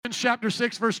Romans chapter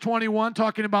 6, verse 21,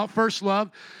 talking about first love.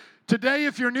 Today,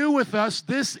 if you're new with us,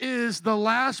 this is the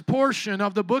last portion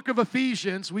of the book of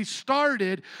Ephesians. We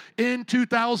started in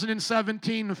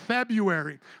 2017,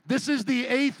 February. This is the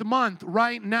 8th month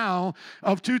right now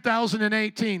of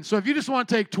 2018. So if you just want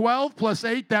to take 12 plus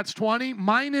 8, that's 20,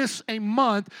 minus a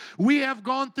month, we have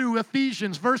gone through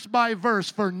Ephesians verse by verse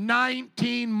for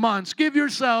 19 months. Give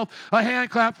yourself a hand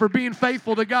clap for being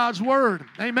faithful to God's word.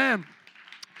 Amen.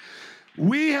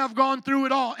 We have gone through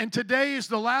it all, and today is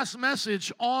the last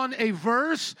message on a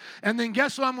verse, and then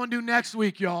guess what I'm going to do next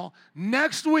week, y'all?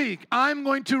 Next week, I'm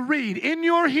going to read in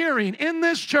your hearing, in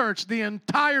this church, the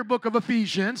entire book of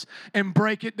Ephesians and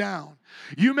break it down.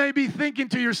 You may be thinking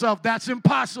to yourself, that's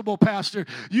impossible, Pastor.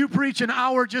 You preach an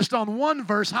hour just on one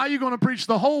verse. How are you going to preach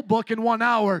the whole book in 1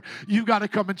 hour? You've got to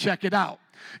come and check it out.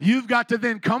 You've got to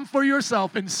then come for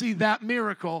yourself and see that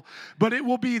miracle. But it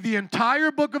will be the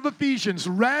entire book of Ephesians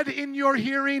read in your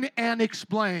hearing and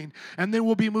explained. And then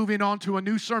we'll be moving on to a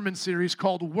new sermon series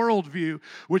called Worldview,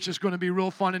 which is going to be real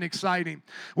fun and exciting.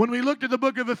 When we looked at the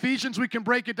book of Ephesians, we can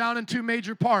break it down in two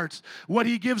major parts. What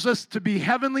he gives us to be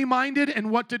heavenly minded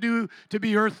and what to do to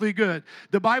be earthly good.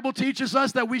 The Bible teaches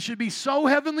us that we should be so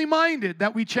heavenly minded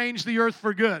that we change the earth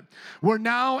for good. We're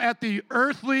now at the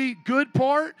earthly good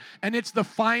part, and it's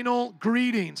the final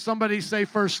greeting. Somebody say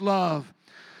first love.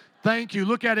 Thank you.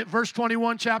 Look at it, verse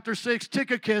 21, chapter 6.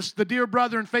 Tychicus, the dear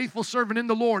brother and faithful servant in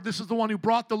the Lord, this is the one who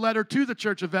brought the letter to the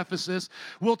church of Ephesus,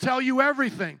 will tell you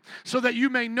everything so that you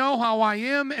may know how I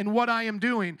am and what I am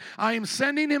doing. I am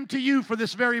sending him to you for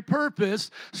this very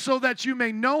purpose so that you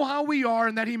may know how we are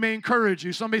and that he may encourage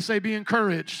you. Somebody say be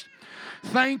encouraged.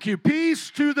 Thank you.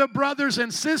 Peace to the brothers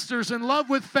and sisters in love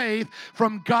with faith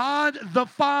from God the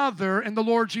Father and the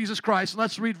Lord Jesus Christ.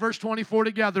 Let's read verse 24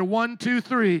 together. 1, 2,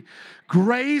 3.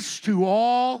 Grace to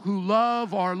all who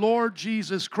love our Lord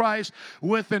Jesus Christ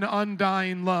with an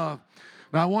undying love.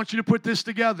 Now I want you to put this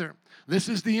together. This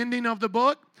is the ending of the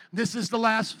book. This is the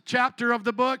last chapter of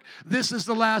the book. This is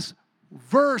the last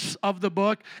verse of the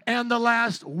book. And the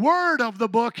last word of the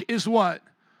book is what?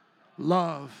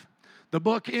 Love. The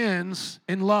book ends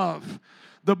in love.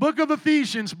 The book of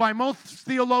Ephesians, by most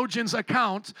theologians'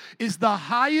 account, is the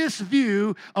highest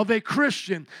view of a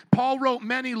Christian. Paul wrote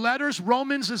many letters.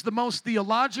 Romans is the most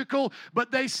theological,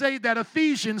 but they say that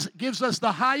Ephesians gives us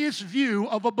the highest view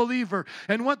of a believer.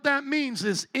 And what that means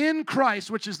is in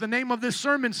Christ, which is the name of this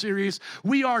sermon series,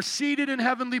 we are seated in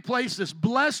heavenly places,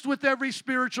 blessed with every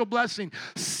spiritual blessing,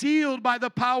 sealed by the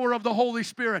power of the Holy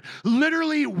Spirit,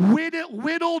 literally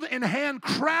whittled and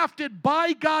handcrafted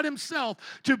by God himself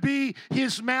to be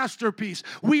his masterpiece.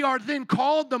 We are then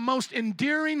called the most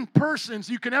endearing persons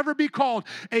you can ever be called,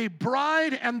 a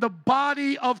bride and the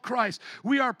body of Christ.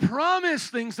 We are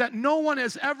promised things that no one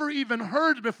has ever even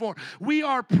heard before. We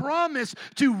are promised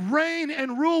to reign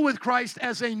and rule with Christ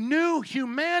as a new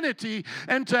humanity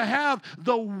and to have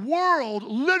the world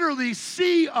literally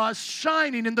see us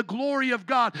shining in the glory of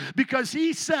God, because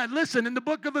he said, listen, in the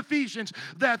book of Ephesians,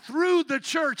 that through the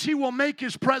church he will make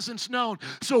his presence known.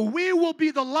 So we will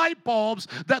be the light bulbs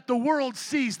that the world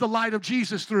sees the light of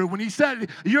Jesus through. When he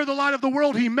said, you're the light of the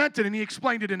world, he meant it, and he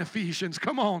explained it in Ephesians.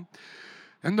 Come on.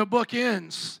 And the book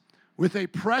ends with a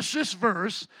precious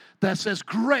verse that says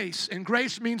grace, and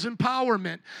grace means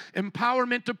empowerment.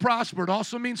 Empowerment to prosper. It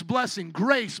also means blessing.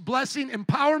 Grace, blessing,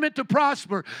 empowerment to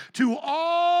prosper to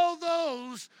all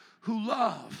those who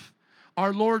love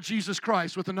our Lord Jesus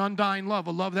Christ with an undying love,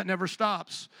 a love that never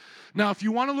stops. Now, if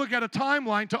you want to look at a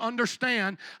timeline to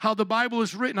understand how the Bible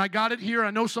is written, I got it here.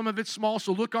 I know some of it's small,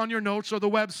 so look on your notes or the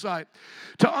website.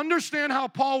 To understand how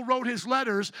Paul wrote his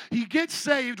letters, he gets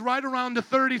saved right around the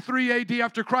 33 AD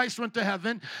after Christ went to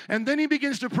heaven, and then he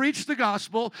begins to preach the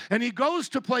gospel, and he goes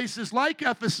to places like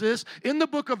Ephesus in the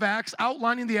book of Acts,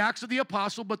 outlining the Acts of the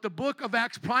Apostle, but the book of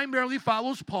Acts primarily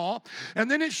follows Paul, and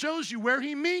then it shows you where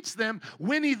he meets them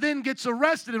when he then gets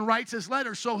arrested and writes his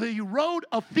letter. So he wrote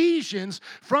Ephesians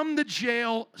from the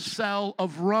jail cell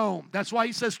of Rome. That's why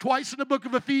he says twice in the book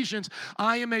of Ephesians,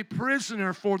 I am a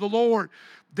prisoner for the Lord.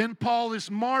 Then Paul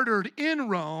is martyred in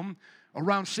Rome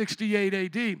around 68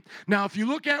 AD. Now, if you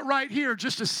look at right here,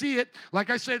 just to see it, like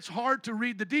I said, it's hard to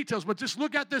read the details, but just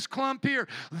look at this clump here.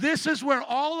 This is where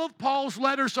all of Paul's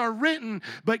letters are written,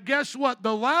 but guess what?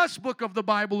 The last book of the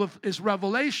Bible is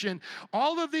Revelation.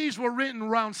 All of these were written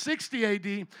around 60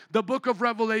 AD. The book of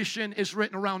Revelation is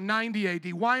written around 90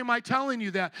 AD. Why am I telling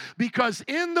you that? Because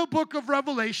in the book of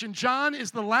Revelation, John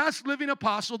is the last living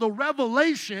apostle. The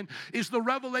revelation is the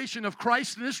revelation of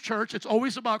Christ in his church. It's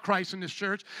always about Christ in his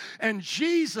church. And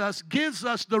Jesus gives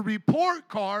us the report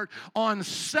card on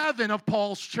 7 of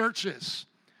Paul's churches.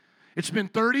 It's been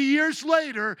 30 years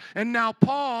later, and now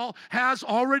Paul has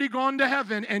already gone to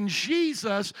heaven, and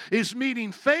Jesus is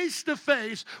meeting face to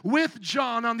face with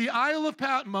John on the Isle of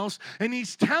Patmos, and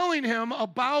he's telling him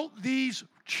about these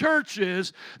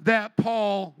churches that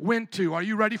Paul went to. Are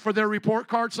you ready for their report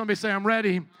card? Somebody say, I'm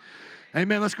ready.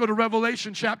 Amen. Let's go to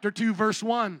Revelation chapter 2, verse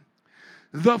 1.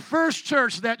 The first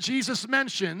church that Jesus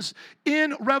mentions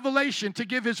in Revelation to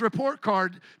give his report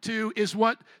card to is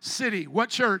what city? What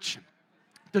church?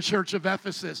 The church of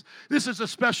Ephesus. This is a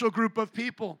special group of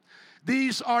people.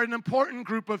 These are an important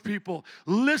group of people.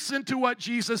 Listen to what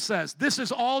Jesus says. This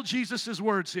is all Jesus'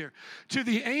 words here. To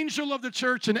the angel of the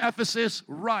church in Ephesus,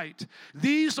 write,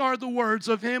 these are the words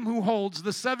of him who holds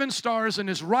the 7 stars in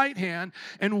his right hand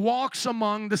and walks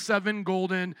among the 7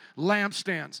 golden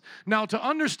lampstands. Now, to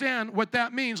understand what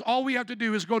that means, all we have to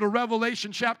do is go to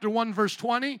Revelation chapter 1, verse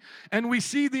 20, and we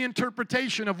see the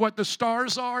interpretation of what the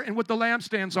stars are and what the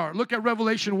lampstands are. Look at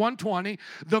Revelation 1:20,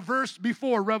 the verse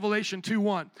before Revelation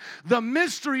 2:1. The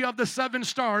mystery of the 7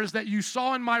 stars that you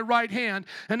saw in my right hand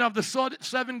and of the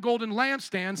 7 golden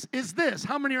lampstands is this.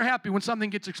 How many are happy when something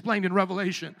gets explained in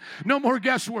Revelation? No more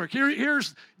guesswork.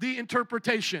 Here's the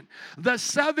interpretation. The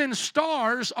 7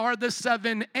 stars are the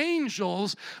 7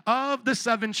 angels of the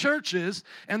 7 churches,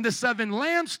 and the 7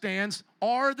 lampstands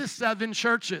are the 7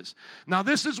 churches. Now,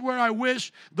 this is where I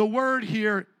wish the word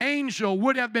here, angel,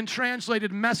 would have been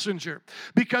translated messenger.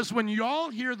 Because when y'all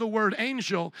hear the word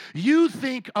angel, you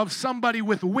think of somebody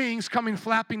with wings coming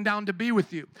flapping down to be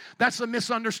with you. That's a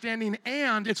misunderstanding,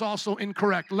 and it's also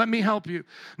incorrect. Let me help you.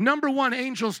 Number one,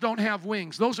 angels don't have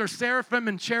wings. Those are seraphim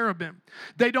and cherubim.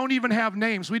 They don't even have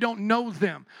names. We don't know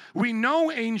them. We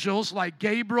know angels like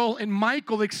Gabriel and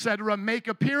Michael, etc., make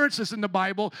appearances in the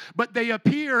Bible, but they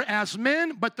appear as men,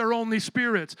 but they're only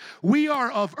spirits. We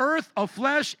are of earth, of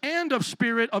flesh, and of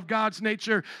spirit, of God's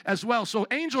nature as well. So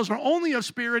angels are only of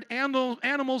spirit,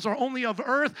 animals are only of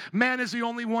earth. Man is the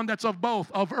only one that's of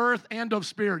both, of earth and of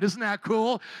spirit. Isn't that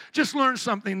cool? Just learn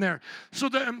something there. So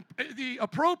the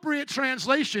appropriate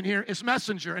translation here is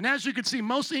messenger. And as you can see,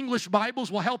 most English Bibles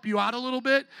will help you out a little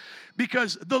bit,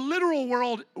 because the literal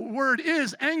word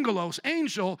is angelos,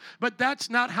 angel, but that's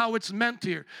not how it's meant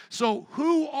here. So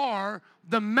who are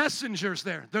the messengers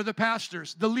there? They're the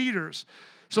pastors, the leaders.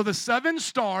 So the 7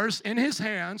 stars in his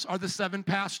hands are the 7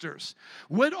 pastors.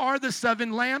 What are the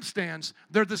 7 lampstands?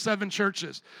 They're the 7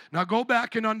 churches. Now go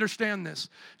back and understand this.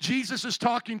 Jesus is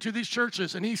talking to these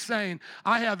churches, and he's saying,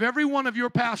 I have every one of your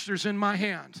pastors in my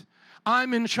hand.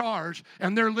 I'm in charge,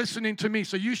 and they're listening to me.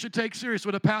 So you should take serious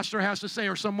what a pastor has to say,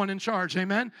 or someone in charge.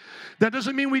 Amen? That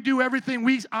doesn't mean we do everything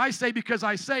I say because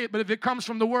I say it, but if it comes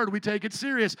from the Word, we take it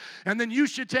serious. And then you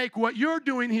should take what you're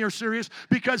doing here serious,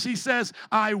 because he says,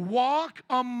 I walk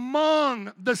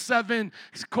among the 7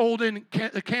 golden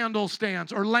candle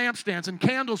stands or lampstands, and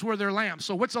candles were their lamps.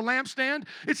 So what's a lampstand?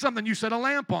 It's something you set a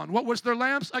lamp on. What was their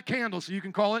lamps? A candle. So you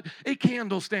can call it a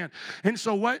candle stand. And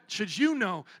so what should you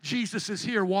know? Jesus is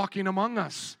here walking among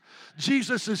us.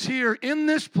 Jesus is here in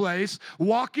this place,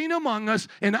 walking among us,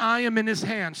 and I am in his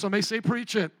hand. Somebody say,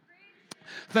 preach it.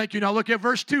 Thank you. Now look at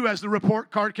verse 2 as the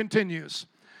report card continues.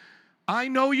 I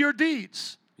know your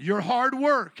deeds, your hard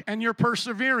work, and your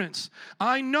perseverance.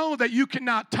 I know that you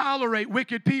cannot tolerate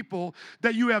wicked people,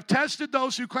 that you have tested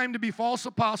those who claim to be false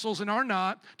apostles and are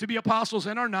not, to be apostles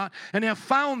and are not, and have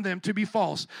found them to be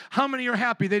false. How many are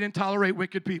happy they didn't tolerate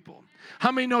wicked people?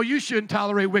 How many know you shouldn't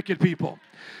tolerate wicked people?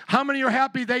 How many are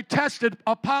happy they tested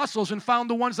apostles and found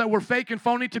the ones that were fake and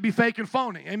phony to be fake and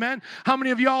phony? Amen? How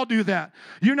many of y'all do that?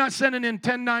 You're not sending in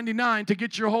 1099 to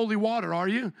get your holy water, are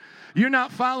you? You're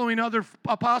not following other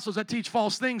apostles that teach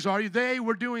false things, are you? They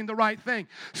were doing the right thing.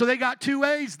 So they got 2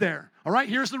 A's there. All right,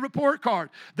 here's the report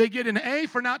card. They get an A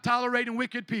for not tolerating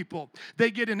wicked people. They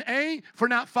get an A for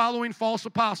not following false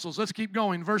apostles. Let's keep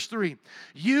going. Verse 3.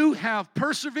 You have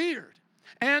persevered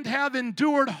and have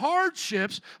endured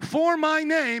hardships for my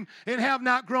name and have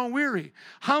not grown weary.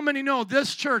 How many know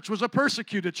this church was a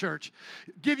persecuted church?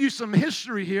 Give you some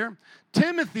history here.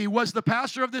 Timothy was the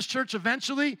pastor of this church.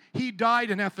 Eventually, he died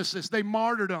in Ephesus. They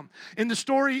martyred him. In the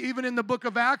story, even in the book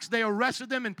of Acts, they arrested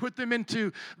them and put them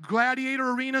into gladiator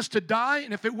arenas to die.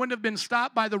 And if it wouldn't have been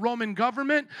stopped by the Roman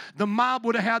government, the mob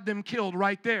would have had them killed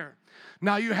right there.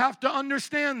 Now, you have to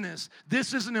understand this.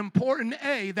 This is an important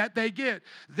A that they get.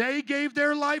 They gave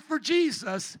their life for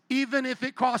Jesus, even if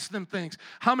it cost them things.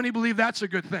 How many believe that's a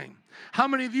good thing? How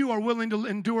many of you are willing to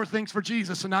endure things for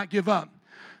Jesus and not give up?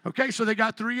 Okay, so they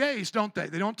got 3 A's, don't they?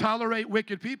 They don't tolerate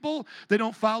wicked people, they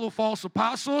don't follow false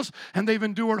apostles, and they've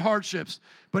endured hardships.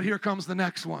 But here comes the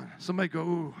next one. Somebody go,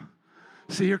 ooh.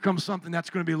 See, here comes something that's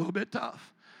going to be a little bit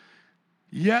tough.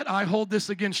 Yet I hold this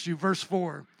against you, verse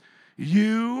 4.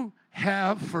 You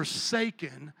have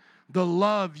forsaken the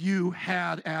love you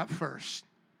had at first.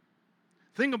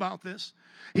 Think about this.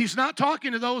 He's not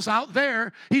talking to those out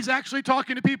there. He's actually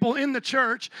talking to people in the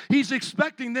church. He's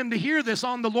expecting them to hear this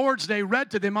on the Lord's Day, read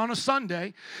to them on a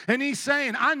Sunday. And he's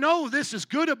saying, I know this is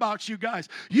good about you guys.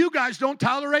 You guys don't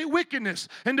tolerate wickedness.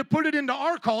 And to put it into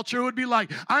our culture, it would be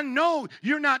like, I know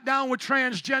you're not down with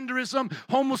transgenderism,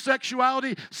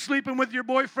 homosexuality, sleeping with your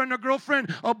boyfriend or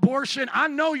girlfriend, abortion. I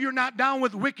know you're not down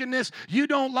with wickedness. You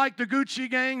don't like the Gucci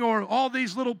gang or all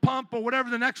these little pump or whatever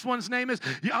the next one's name is.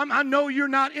 I know you're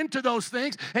not into those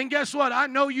things. And guess what? I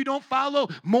know you don't follow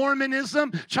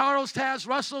Mormonism, Charles Taze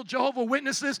Russell, Jehovah's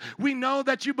Witnesses. We know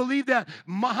that you believe that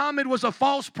Muhammad was a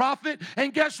false prophet.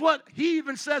 And guess what? He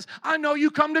even says, I know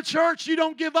you come to church. You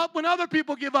don't give up when other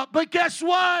people give up. But guess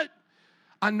what?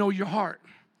 I know your heart.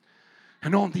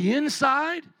 And on the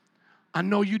inside, I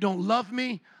know you don't love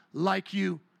me like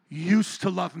you used to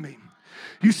love me.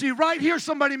 You see, right here,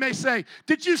 somebody may say,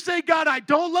 did you say, God, I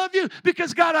don't love you?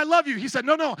 Because, God, I love you. He said,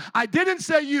 no, I didn't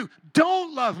say you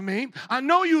don't love me. I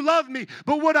know you love me.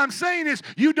 But what I'm saying is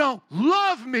you don't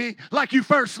love me like you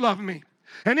first loved me.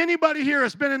 And anybody here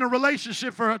that's been in a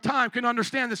relationship for a time can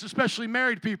understand this, especially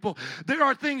married people. There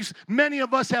are things many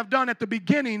of us have done at the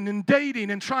beginning in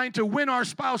dating and trying to win our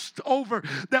spouse over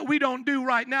that we don't do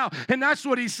right now. And that's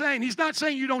what he's saying. He's not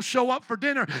saying you don't show up for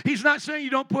dinner. He's not saying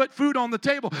you don't put food on the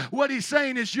table. What he's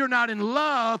saying is you're not in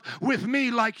love with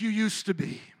me like you used to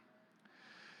be.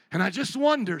 And I just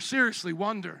wonder, seriously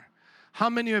wonder, how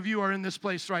many of you are in this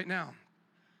place right now?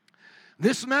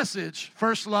 This message,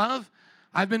 First Love,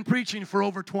 I've been preaching for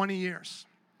over 20 years.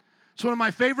 It's one of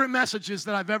my favorite messages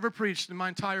that I've ever preached in my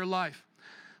entire life.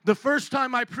 The first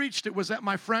time I preached it was at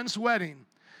my friend's wedding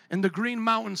in the Green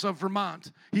Mountains of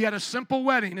Vermont. He had a simple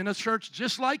wedding in a church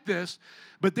just like this,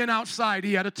 but then outside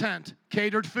he had a tent,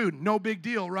 catered food. No big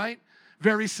deal, right?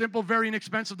 Very simple, very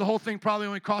inexpensive. The whole thing probably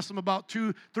only cost him about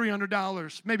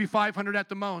 $200-300, maybe $500 at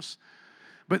the most.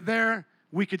 But there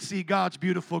we could see God's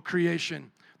beautiful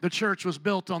creation. The church was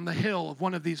built on the hill of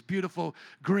one of these beautiful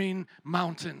green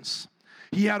mountains.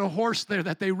 He had a horse there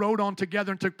that they rode on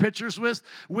together and took pictures with,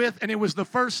 and it was the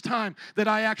first time that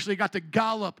I actually got to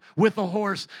gallop with a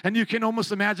horse. And you can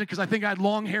almost imagine, because I think I had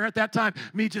long hair at that time,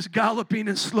 me just galloping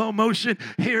in slow motion,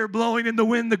 hair blowing in the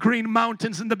wind, the green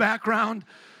mountains in the background.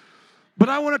 But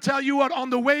I want to tell you what, on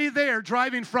the way there,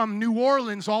 driving from New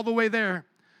Orleans all the way there,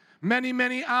 many,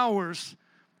 many hours,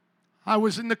 I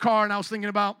was in the car and I was thinking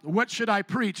about what should I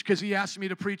preach, because he asked me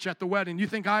to preach at the wedding. You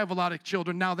think I have a lot of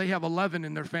children. Now they have 11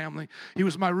 in their family. He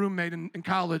was my roommate in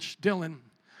college, Dylan.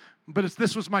 But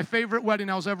this was my favorite wedding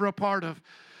I was ever a part of.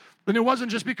 And it wasn't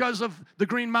just because of the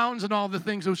Green Mountains and all the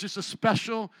things. It was just a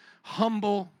special,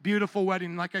 humble, beautiful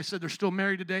wedding. Like I said, they're still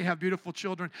married today, have beautiful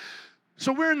children.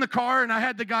 So we're in the car, and I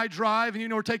had the guy drive,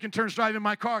 and we're taking turns driving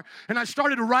my car. And I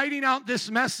started writing out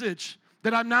this message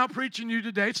that I'm now preaching you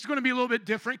today. It's going to be a little bit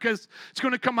different because it's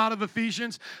going to come out of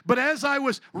Ephesians. But as I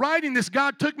was writing this,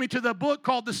 God took me to the book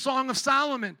called the Song of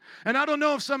Solomon. And I don't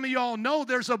know if some of y'all know,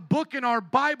 there's a book in our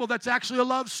Bible that's actually a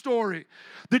love story.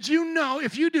 Did you know?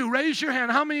 If you do, raise your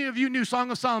hand. How many of you knew Song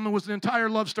of Solomon was an entire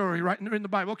love story right in the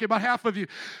Bible? Okay, about half of you.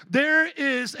 There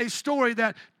is a story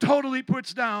that totally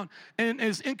puts down and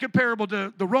is incomparable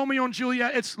to the Romeo and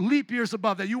Juliet. It's leap years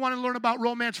above that. You want to learn about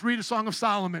romance, read a Song of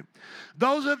Solomon.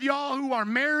 Those of y'all who are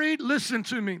married, listen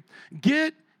to me.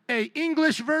 Get an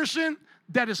English version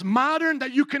that is modern,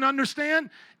 that you can understand.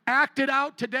 Act it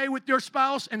out today with your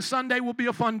spouse, and Sunday will be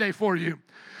a fun day for you.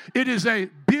 It is a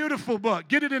beautiful book.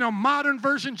 Get it in a modern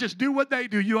version. Just do what they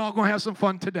do. You all going to have some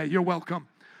fun today. You're welcome.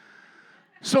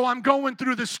 So I'm going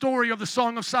through the story of the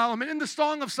Song of Solomon. And the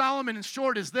Song of Solomon, in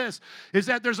short, is this, is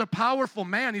that there's a powerful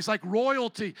man. He's like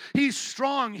royalty. He's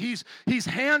strong. He's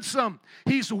handsome.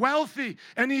 He's wealthy.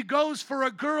 And he goes for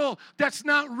a girl that's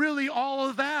not really all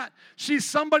of that. She's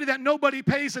somebody that nobody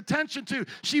pays attention to.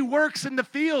 She works in the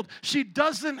field. She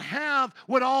doesn't have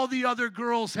what all the other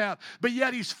girls have. But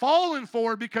yet he's fallen for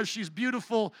her because she's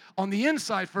beautiful on the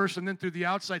inside first and then through the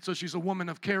outside. So she's a woman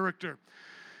of character.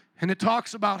 And it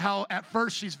talks about how at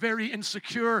first she's very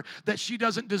insecure that she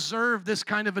doesn't deserve this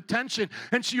kind of attention.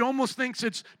 And she almost thinks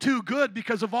it's too good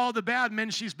because of all the bad men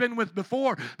she's been with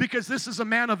before. Because this is a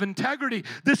man of integrity.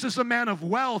 This is a man of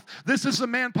wealth. This is a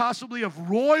man possibly of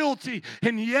royalty.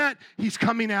 And yet he's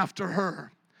coming after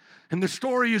her. And the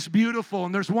story is beautiful.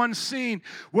 And there's one scene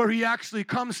where he actually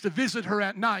comes to visit her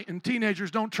at night. And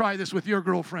teenagers, don't try this with your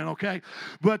girlfriend, okay?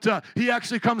 But he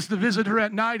actually comes to visit her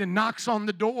at night and knocks on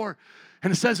the door.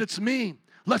 And it says, it's me.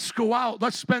 Let's go out.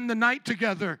 Let's spend the night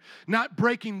together. Not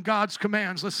breaking God's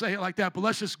commands. Let's say it like that. But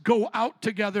let's just go out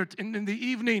together in the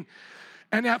evening.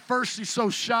 And at first, she's so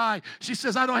shy. She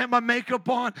says, I don't have my makeup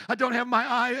on. I don't have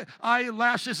my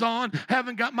eyelashes on.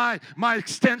 Haven't got my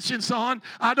extensions on.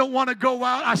 I don't want to go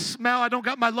out. I smell. I don't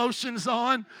got my lotions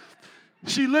on.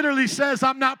 She literally says,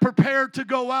 I'm not prepared to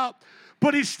go out.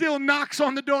 But he still knocks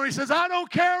on the door. He says, I don't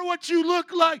care what you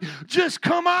look like. Just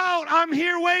come out. I'm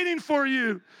here waiting for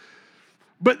you.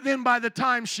 But then by the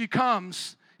time she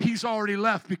comes, he's already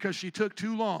left because she took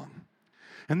too long.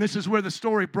 And this is where the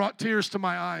story brought tears to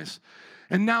my eyes.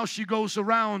 And now she goes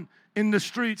around in the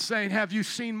streets saying, have you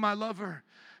seen my lover?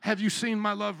 Have you seen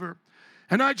my lover?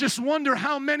 And I just wonder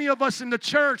how many of us in the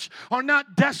church are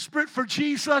not desperate for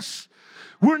Jesus.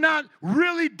 We're not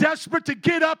really desperate to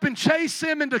get up and chase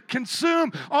him and to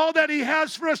consume all that he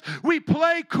has for us. We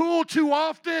play cool too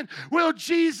often. Well,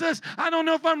 Jesus, I don't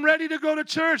know if I'm ready to go to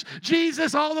church.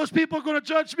 Jesus, all those people are going to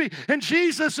judge me. And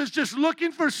Jesus is just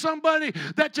looking for somebody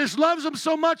that just loves him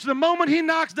so much. The moment he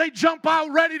knocks, they jump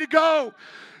out ready to go.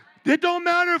 It don't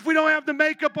matter if we don't have the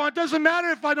makeup on. It doesn't matter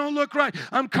if I don't look right.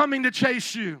 I'm coming to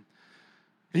chase you.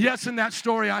 Yes, in that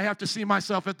story, I have to see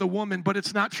myself as the woman, but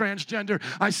it's not transgender.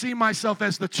 I see myself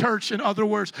as the church, in other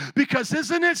words, because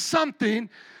isn't it something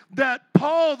that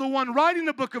Paul, the one writing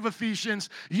the book of Ephesians,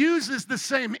 uses the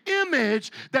same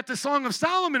image that the Song of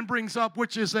Solomon brings up,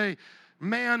 which is a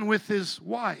man with his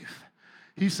wife.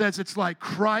 He says it's like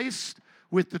Christ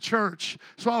with the church.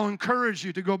 So I'll encourage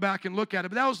you to go back and look at it.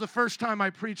 But that was the first time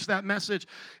I preached that message,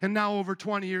 and now over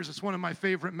 20 years, it's one of my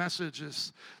favorite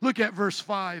messages. Look at verse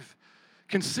 5.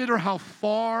 Consider how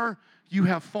far you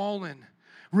have fallen.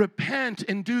 Repent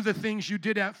and do the things you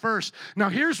did at first. Now,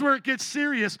 here's where it gets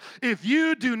serious. If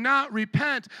you do not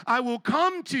repent, I will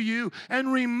come to you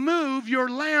and remove your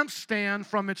lampstand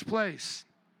from its place.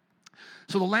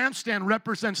 So the lampstand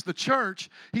represents the church.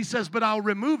 He says, but I'll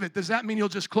remove it. Does that mean he'll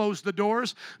just close the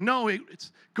doors? No,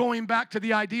 it's going back to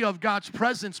the idea of God's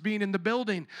presence being in the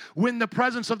building. When the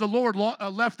presence of the Lord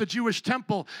left the Jewish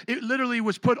temple, it literally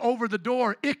was put over the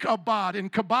door, Ichabod.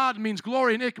 And kabod means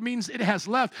glory, and ik means it has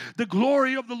left. The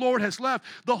glory of the Lord has left.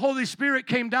 The Holy Spirit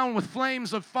came down with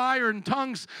flames of fire and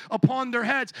tongues upon their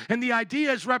heads. And the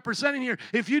idea is representing here,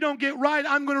 if you don't get right,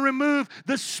 I'm going to remove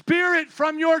the Spirit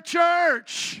from your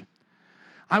church.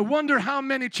 I wonder how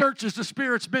many churches the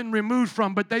Spirit's been removed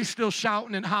from, but they still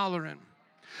shouting and hollering.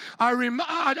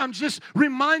 I'm just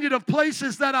reminded of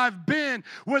places that I've been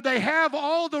where they have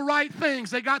all the right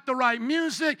things. They got the right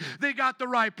music. They got the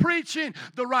right preaching,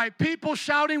 the right people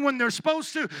shouting when they're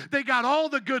supposed to. They got all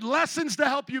the good lessons to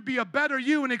help you be a better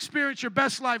you and experience your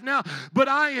best life now. But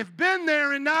I have been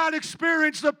there and not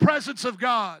experienced the presence of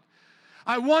God.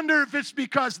 I wonder if it's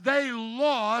because they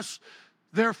lost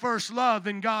their first love,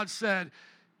 and God said,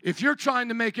 if you're trying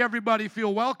to make everybody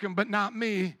feel welcome but not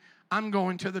me, I'm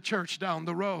going to the church down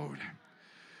the road.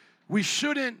 We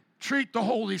shouldn't treat the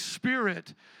Holy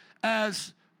Spirit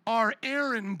as our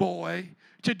errand boy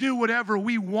to do whatever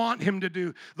we want him to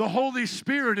do. The Holy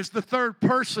Spirit is the third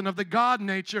person of the God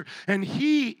nature, and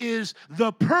he is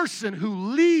the person who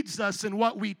leads us in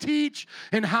what we teach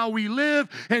and how we live,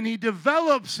 and he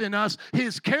develops in us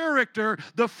his character,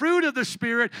 the fruit of the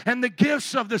Spirit, and the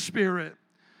gifts of the Spirit.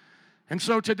 And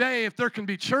so today, if there can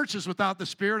be churches without the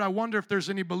Spirit, I wonder if there's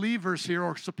any believers here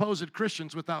or supposed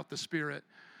Christians without the Spirit.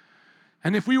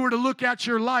 And if we were to look at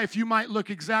your life, you might look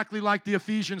exactly like the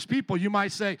Ephesians people. You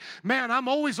might say, man, I'm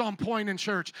always on point in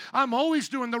church. I'm always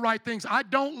doing the right things. I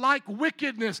don't like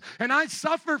wickedness, and I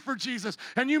suffer for Jesus.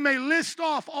 And you may list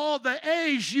off all the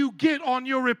A's you get on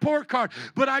your report card.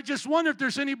 But I just wonder if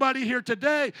there's anybody here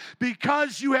today,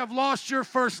 because you have lost your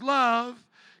first love,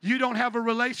 you don't have a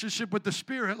relationship with the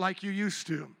Spirit like you used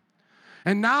to.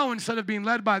 And now, instead of being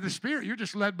led by the Spirit, you're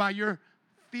just led by your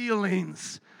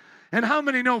feelings. And how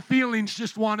many know feelings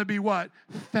just want to be what?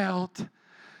 Felt.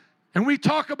 And we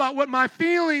talk about what my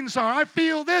feelings are. I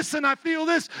feel this and I feel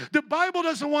this. The Bible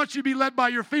doesn't want you to be led by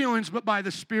your feelings, but by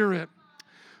the Spirit.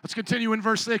 Let's continue in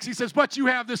verse 6. He says, but you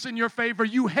have this in your favor.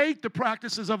 You hate the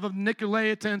practices of the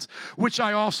Nicolaitans, which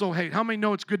I also hate. How many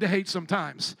know it's good to hate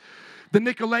sometimes? The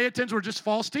Nicolaitans were just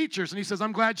false teachers. And he says,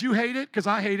 I'm glad you hate it because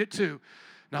I hate it too.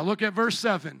 Now look at verse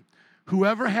 7.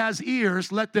 Whoever has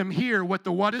ears, let them hear what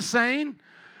the what is saying?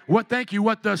 What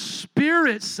the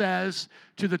Spirit says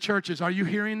to the churches. Are you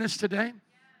hearing this today?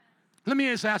 Let me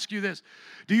just ask you this.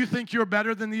 Do you think you're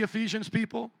better than the Ephesians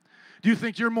people? Do you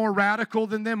think you're more radical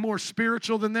than them, more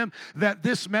spiritual than them, that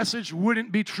this message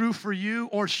wouldn't be true for you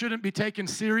or shouldn't be taken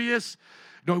serious?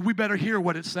 No, we better hear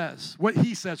what it says. What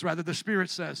he says, rather, the Spirit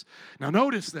says. Now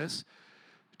notice this.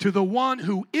 To the one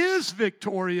who is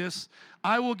victorious,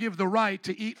 I will give the right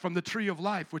to eat from the tree of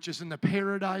life, which is in the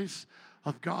paradise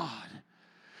of God.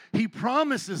 He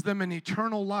promises them an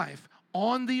eternal life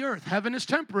on the earth. Heaven is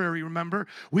temporary, remember.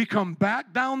 We come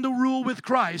back down to rule with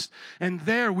Christ, and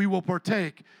there we will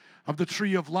partake of the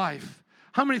tree of life.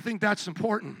 How many think that's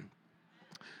important?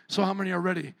 So how many are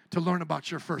ready to learn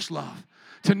about your first love?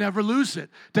 To never lose it,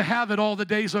 to have it all the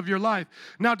days of your life.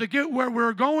 Now, to get where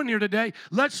we're going here today,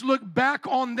 let's look back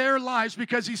on their lives,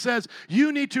 because he says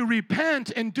you need to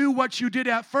repent and do what you did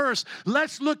at first.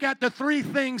 Let's look at the three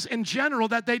things in general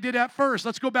that they did at first.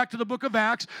 Let's go back to the book of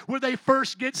Acts where they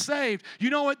first get saved. You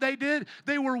know what they did?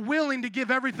 They were willing to give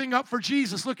everything up for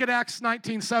Jesus. Look at Acts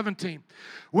 19:17.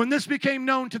 When this became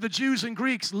known to the Jews and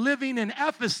Greeks living in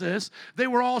Ephesus, they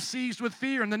were all seized with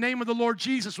fear, and the name of the Lord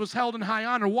Jesus was held in high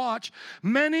honor. Watch.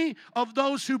 Many of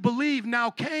those who believed now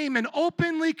came and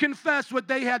openly confessed what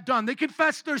they had done. They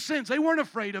confessed their sins. They weren't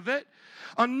afraid of it.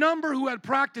 A number who had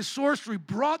practiced sorcery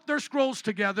brought their scrolls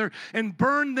together and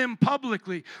burned them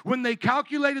publicly. When they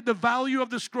calculated the value of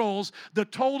the scrolls, the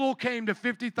total came to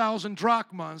 50,000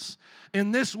 drachmas.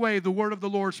 In this way, the word of the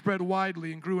Lord spread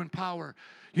widely and grew in power.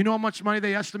 You know how much money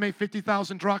they estimate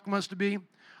 50,000 drachmas to be?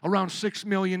 Around $6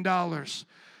 million.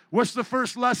 What's the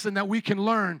first lesson that we can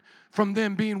learn from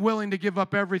them being willing to give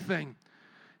up everything?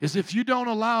 Is if you don't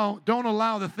allow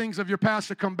the things of your past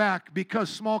to come back, because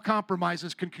small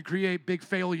compromises can create big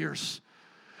failures.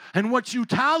 And what you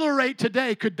tolerate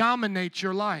today could dominate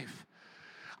your life.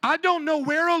 I don't know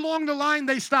where along the line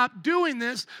they stopped doing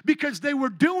this, because they were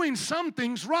doing some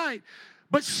things right.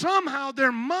 But somehow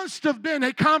there must have been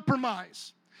a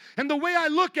compromise. And the way I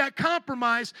look at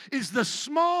compromise is the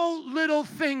small little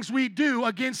things we do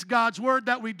against God's word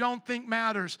that we don't think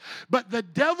matters. But the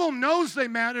devil knows they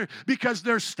matter because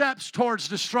they're steps towards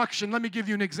destruction. Let me give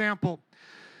you an example.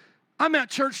 I'm at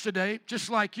church today, just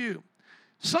like you.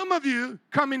 Some of you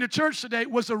coming to church today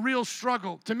was a real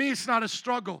struggle. To me, it's not a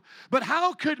struggle. But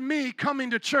how could me coming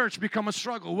to church become a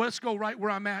struggle? Well, let's go right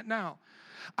where I'm at now.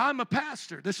 I'm a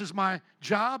pastor. This is my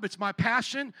job. It's my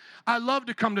passion. I love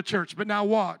to come to church, but now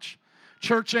watch.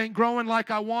 Church ain't growing like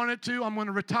I want it to. I'm going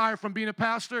to retire from being a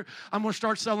pastor. I'm going to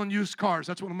start selling used cars.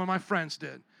 That's what one of my friends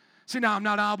did. See, now I'm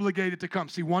not obligated to come.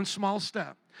 See, one small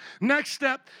step. Next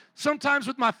step, sometimes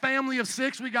with my family of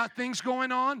 6, we got things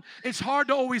going on. It's hard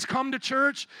to always come to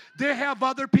church. They have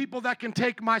other people that can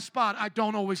take my spot. I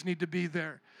don't always need to be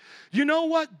there. You know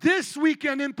what? This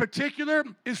weekend in particular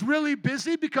is really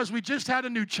busy because we just had a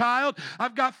new child.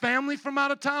 I've got family from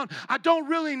out of town. I don't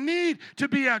really need to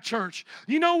be at church.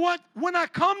 You know what? When I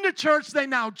come to church, they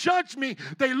now judge me.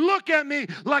 They look at me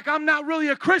like I'm not really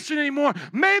a Christian anymore.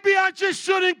 Maybe I just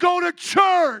shouldn't go to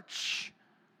church.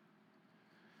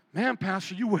 Man,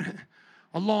 Pastor, you went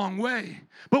a long way.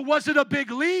 But was it a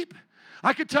big leap?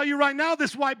 I can tell you right now,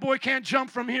 this white boy can't jump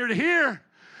from here to here.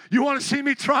 You want to see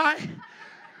me try?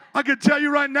 I can tell you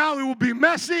right now, it will be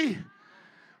messy.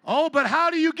 Oh, but how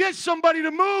do you get somebody to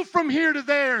move from here to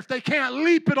there if they can't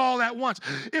leap it all at once?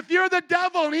 If you're the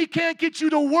devil and he can't get you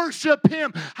to worship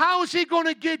him, how is he going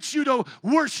to get you to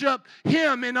worship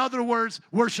him? In other words,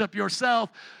 worship yourself.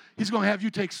 He's going to have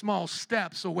you take small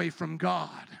steps away from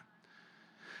God.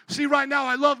 See, right now,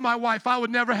 I love my wife. I would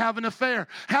never have an affair.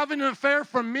 Having an affair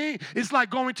for me is like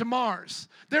going to Mars.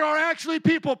 There are actually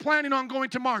people planning on going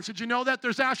to Mars. Did you know that?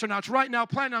 There's astronauts right now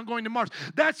planning on going to Mars.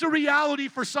 That's a reality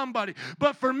for somebody.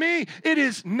 But for me, it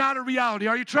is not a reality.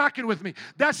 Are you tracking with me?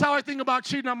 That's how I think about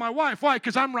cheating on my wife. Why?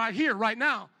 Because I'm right here, right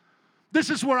now. This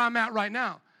is where I'm at right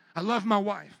now. I love my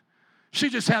wife. She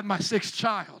just had my 6th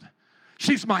child.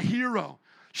 She's my hero.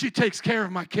 She takes care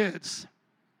of my kids.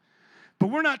 But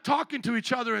we're not talking to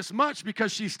each other as much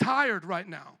because she's tired right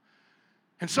now.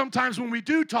 And sometimes when we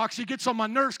do talk, she gets on my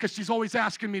nerves because she's always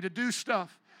asking me to do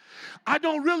stuff. I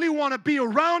don't really want to be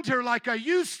around her like I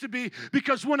used to be,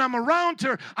 because when I'm around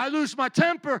her, I lose my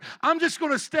temper. I'm just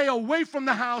going to stay away from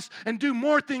the house and do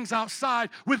more things outside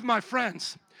with my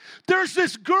friends. There's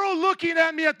this girl looking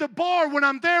at me at the bar when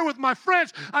I'm there with my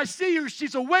friends. I see her.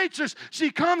 She's a waitress. She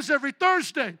comes every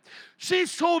Thursday.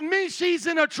 She's told me she's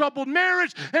in a troubled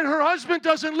marriage and her husband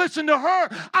doesn't listen to her.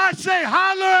 I say,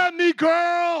 holler at me,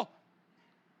 girl.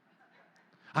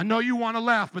 I know you want to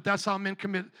laugh, but that's how men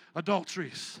commit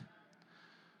adulteries.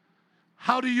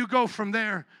 How do you go from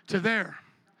there to there?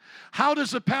 How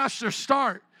does a pastor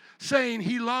start saying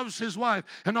he loves his wife,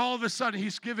 and all of a sudden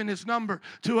he's given his number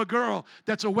to a girl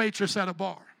that's a waitress at a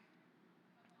bar?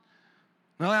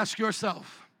 Now ask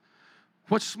yourself,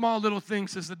 what small little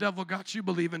things has the devil got you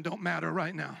believing don't matter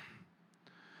right now?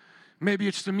 Maybe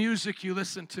it's the music you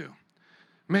listen to.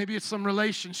 Maybe it's some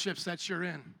relationships that you're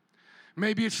in.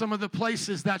 Maybe it's some of the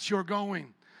places that you're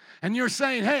going. And you're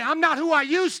saying, hey, I'm not who I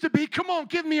used to be. Come on,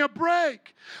 give me a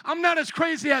break. I'm not as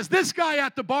crazy as this guy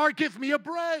at the bar. Give me a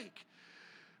break.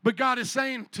 But God is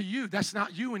saying to you, that's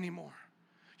not you anymore.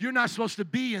 You're not supposed to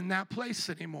be in that place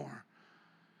anymore.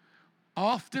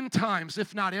 Oftentimes,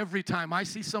 if not every time, I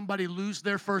see somebody lose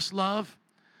their first love,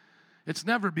 it's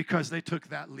never because they took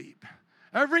that leap.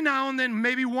 Every now and then,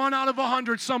 maybe 1 out of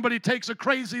 100, somebody takes a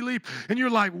crazy leap, and you're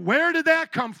like, where did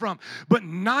that come from? But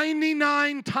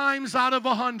 99 times out of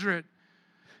 100,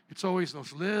 it's always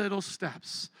those little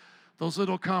steps, those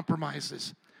little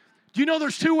compromises. Do you know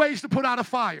there's 2 ways to put out a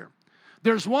fire?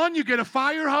 There's one, you get a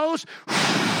fire hose,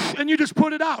 and you just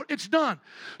put it out. It's done.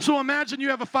 So imagine you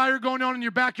have a fire going on in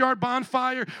your backyard,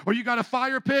 bonfire, or you got a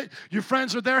fire pit. Your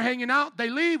friends are there hanging out. They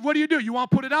leave. What do? You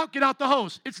want to put it out? Get out the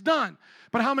hose. It's done.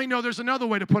 But how many know there's another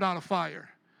way to put out a fire?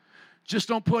 Just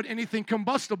don't put anything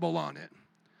combustible on it.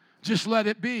 Just let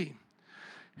it be.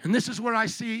 And this is where I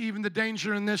see even the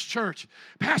danger in this church.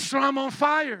 Pastor, I'm on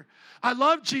fire. I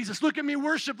love Jesus. Look at me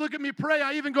worship. Look at me pray.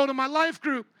 I even go to my life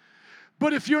group.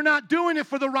 But if you're not doing it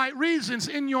for the right reasons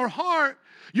in your heart,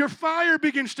 your fire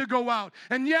begins to go out.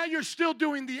 And yeah, you're still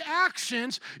doing the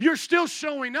actions. You're still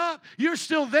showing up. You're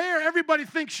still there. Everybody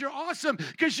thinks you're awesome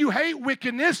because you hate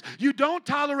wickedness. You don't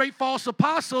tolerate false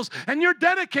apostles. And you're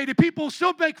dedicated. People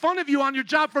still make fun of you on your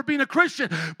job for being a Christian.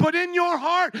 But in your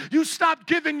heart, you stopped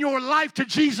giving your life to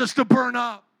Jesus to burn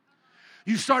up.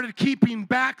 You started keeping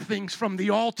back things from the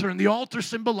altar, and the altar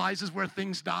symbolizes where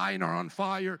things die and are on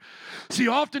fire. See,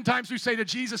 oftentimes we say to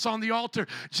Jesus on the altar,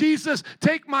 Jesus,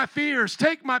 take my fears,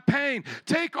 take my pain,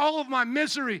 take all of my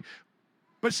misery.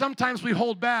 But sometimes we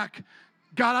hold back.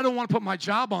 God, I don't want to put my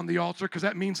job on the altar because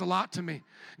that means a lot to me.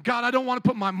 God, I don't want to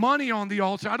put my money on the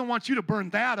altar. I don't want you to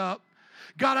burn that up.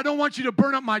 God, I don't want you to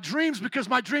burn up my dreams because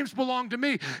my dreams belong to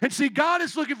me. And see, God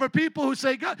is looking for people who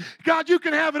say, God, you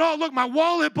can have it all. Look, my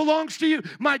wallet belongs to you.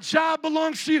 My job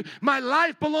belongs to you. My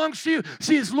life belongs to you.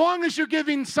 See, as long as you're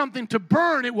giving something to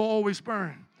burn, it will always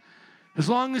burn. As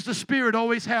long as the Spirit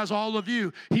always has all of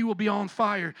you, He will be on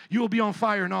fire. You will be on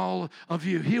fire in all of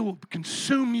you. He will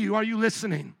consume you. Are you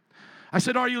listening? I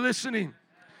said, are you listening?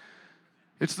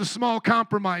 It's the small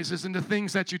compromises and the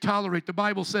things that you tolerate. The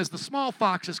Bible says the small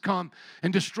foxes come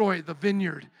and destroy the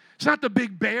vineyard. It's not the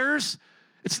big bears.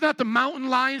 It's not the mountain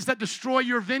lions that destroy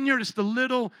your vineyard. It's the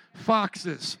little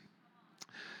foxes.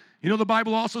 You know, the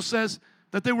Bible also says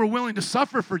that they were willing to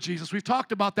suffer for Jesus. We've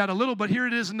talked about that a little, but here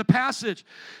it is in the passage.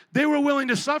 They were willing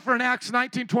to suffer in Acts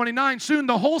 19:29. Soon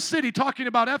the whole city, talking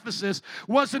about Ephesus,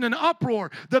 was in an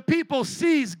uproar. The people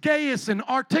seized Gaius and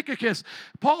Aristarchus,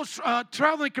 Paul's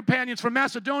traveling companions from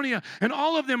Macedonia, and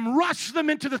all of them rushed them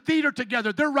into the theater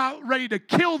together. They're ready to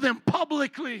kill them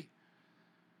publicly.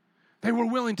 They were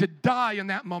willing to die in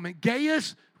that moment.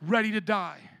 Gaius, ready to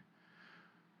die.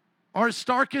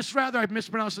 Aristarchus, rather, I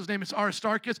mispronounced his name, it's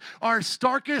Aristarchus.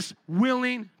 Aristarchus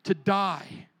willing to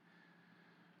die.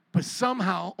 But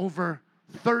somehow, over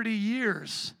 30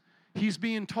 years, he's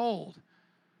being told,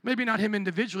 maybe not him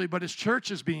individually, but his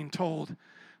church is being told,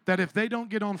 that if they don't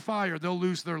get on fire, they'll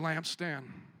lose their lampstand.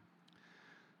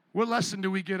 What lesson do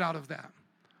we get out of that?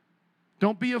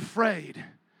 Don't be afraid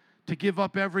to give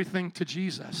up everything to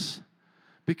Jesus,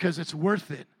 because it's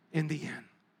worth it in the end.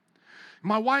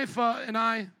 My wife and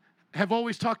I have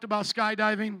always talked about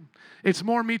skydiving. It's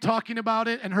more me talking about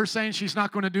it and her saying she's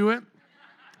not going to do it.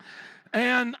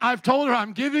 And I've told her,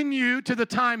 I'm giving you to the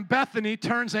time Bethany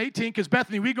turns 18, because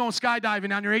Bethany, we going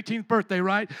skydiving on your 18th birthday,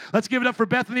 right? Let's give it up for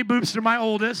Bethany Boopster, my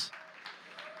oldest.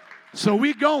 So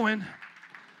we going.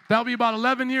 That'll be about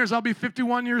 11 years. I'll be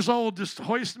 51 years old. Just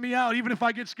hoist me out. Even if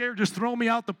I get scared, just throw me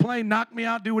out the plane, knock me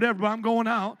out, do whatever, but I'm going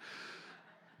out.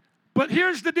 But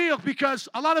here's the deal, because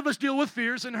a lot of us deal with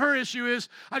fears, and her issue is,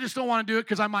 I just don't want to do it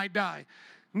because I might die.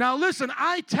 Now listen,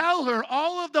 I tell her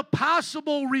all of the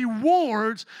possible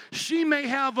rewards she may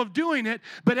have of doing it,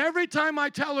 but every time I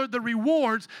tell her the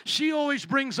rewards, she always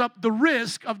brings up the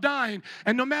risk of dying.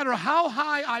 And no matter how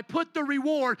high I put the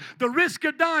reward, the risk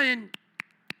of dying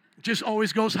just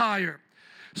always goes higher.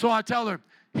 So I tell her,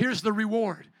 here's the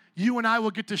reward. You and I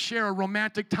will get to share a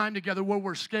romantic time together where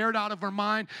we're scared out of our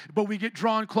mind, but we get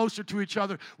drawn closer to each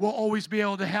other. We'll always be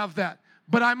able to have that.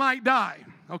 But I might die.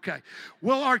 Okay.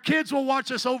 Well, our kids will watch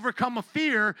us overcome a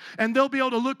fear, and they'll be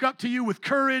able to look up to you with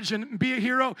courage and be a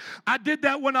hero. I did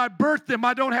that when I birthed them.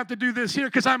 I don't have to do this here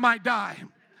because I might die.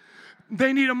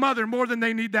 They need a mother more than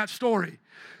they need that story.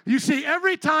 You see,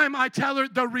 every time I tell her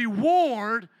the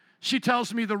reward, she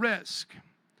tells me the risk.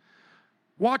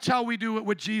 Watch how we do it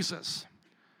with Jesus.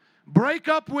 Break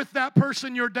up with that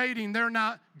person you're dating. They're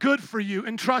not good for you.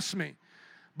 And trust me,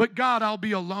 but God, I'll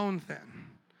be alone then.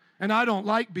 And I don't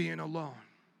like being alone.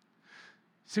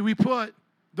 See, we put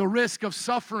the risk of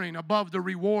suffering above the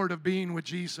reward of being with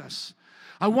Jesus.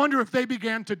 I wonder if they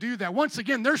began to do that. Once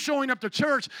again, they're showing up to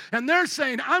church and they're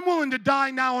saying, I'm willing to die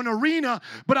now in an arena,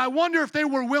 but I wonder if they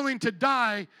were willing to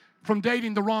die from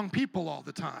dating the wrong people all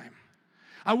the time.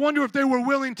 I wonder if they were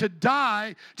willing to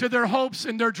die to their hopes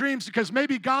and their dreams, because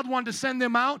maybe God wanted to send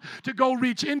them out to go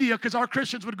reach India, because our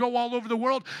Christians would go all over the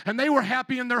world and they were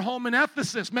happy in their home in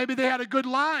Ephesus. Maybe they had a good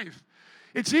life.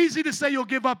 It's easy to say you'll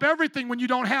give up everything when you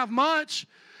don't have much.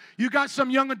 You got some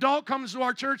young adult comes to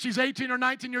our church. He's 18 or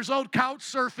 19 years old, couch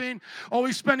surfing,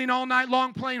 always spending all night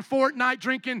long playing Fortnite,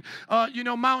 drinking,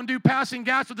 Mountain Dew, passing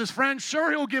gas with his friends.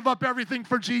 Sure, he'll give up everything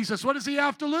for Jesus. What does he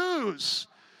have to lose?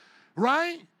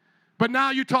 Right? But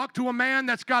now you talk to a man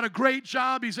that's got a great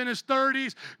job. He's in his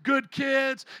 30s, good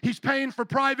kids. He's paying for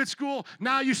private school.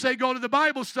 Now you say go to the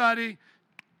Bible study.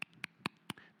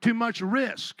 Too much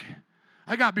risk.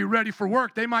 I got to be ready for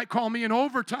work. They might call me in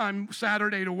overtime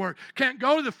Saturday to work. Can't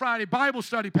go to the Friday Bible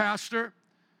study, Pastor.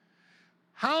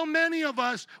 How many of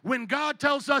us, when God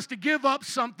tells us to give up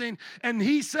something and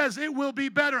he says it will be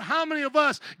better, how many of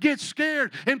us get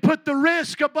scared and put the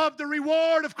risk above the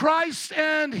reward of Christ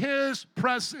and his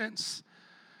presence?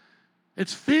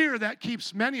 It's fear that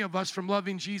keeps many of us from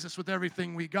loving Jesus with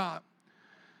everything we got.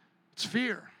 It's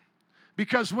fear.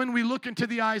 Because when we look into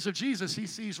the eyes of Jesus, he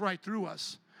sees right through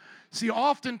us. See,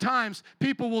 oftentimes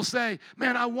people will say,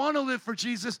 man, I want to live for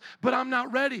Jesus, but I'm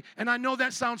not ready. And I know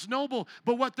that sounds noble,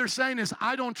 but what they're saying is,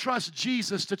 I don't trust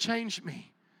Jesus to change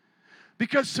me.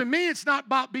 Because to me, it's not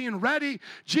about being ready.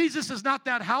 Jesus is not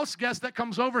that house guest that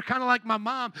comes over, kind of like my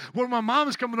mom, where my mom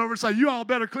is coming over and say, you all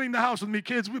better clean the house with me,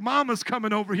 kids. Mama's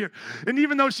coming over here. And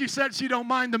even though she said she don't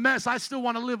mind the mess, I still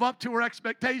want to live up to her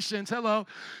expectations. Hello.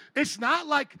 It's not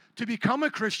like to become a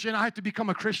Christian, I have to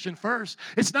become a Christian first.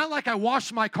 It's not like I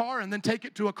wash my car and then take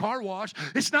it to a car wash.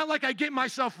 It's not like I get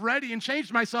myself ready and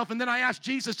change myself and then I ask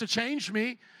Jesus to change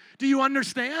me. Do you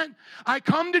understand? I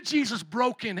come to Jesus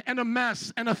broken and a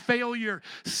mess and a failure,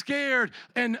 scared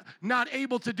and not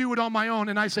able to do it on my own.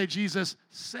 And I say, Jesus,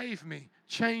 save me,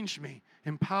 change me,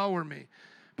 empower me,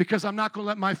 because I'm not going to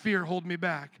let my fear hold me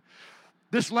back.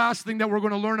 This last thing that we're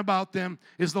going to learn about them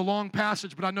is the long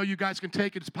passage, but I know you guys can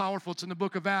take it. It's powerful. It's in the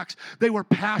book of Acts. They were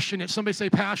passionate. Somebody say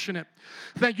passionate.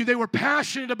 Thank you. They were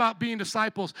passionate about being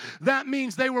disciples. That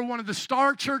means they were one of the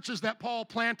star churches that Paul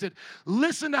planted.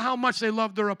 Listen to how much they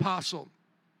loved their apostle.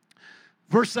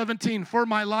 Verse 17, from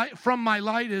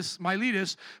Miletus,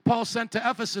 Paul sent to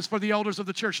Ephesus for the elders of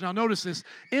the church. Now notice this.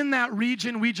 In that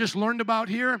region we just learned about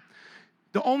here,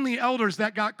 the only elders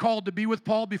that got called to be with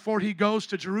Paul before he goes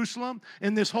to Jerusalem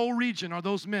in this whole region are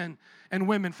those men and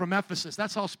women from Ephesus.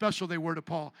 That's how special they were to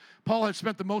Paul. Paul had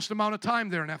spent the most amount of time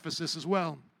there in Ephesus as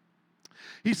well.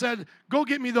 He said, go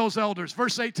get me those elders.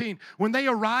 Verse 18, when they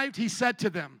arrived, he said to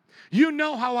them, you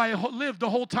know how I lived the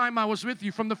whole time I was with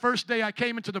you, from the first day I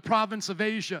came into the province of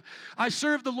Asia. I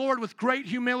served the Lord with great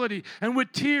humility and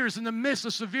with tears in the midst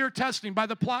of severe testing by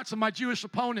the plots of my Jewish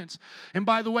opponents. And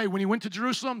by the way, when he went to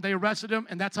Jerusalem, they arrested him,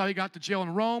 and that's how he got to jail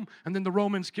in Rome, and then the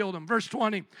Romans killed him. Verse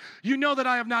 20, you know that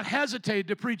I have not hesitated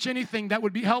to preach anything that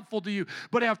would be helpful to you,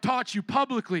 but I have taught you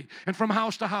publicly and from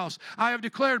house to house. I have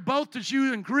declared both to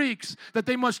Jews and Greeks that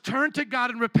they must turn to God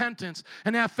in repentance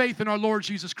and have faith in our Lord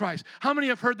Jesus Christ. How many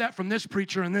have heard that from this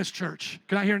preacher in this church?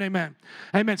 Can I hear an amen?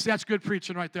 Amen. See, that's good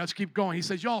preaching right there. Let's keep going. He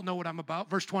says, y'all know what I'm about.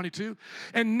 Verse 22.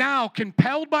 And now,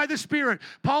 compelled by the Spirit,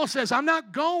 Paul says, I'm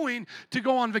not going to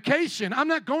go on vacation. I'm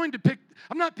not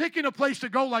picking a place to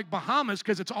go like Bahamas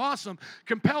because it's awesome.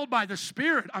 Compelled by the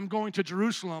Spirit, I'm going to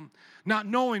Jerusalem, not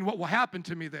knowing what will happen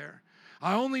to me there.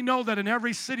 I only know that in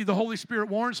every city, the Holy Spirit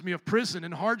warns me of prison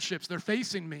and hardships. They're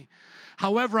facing me.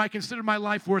 However, I consider my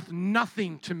life worth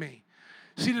nothing to me.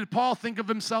 See, did Paul think of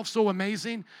himself so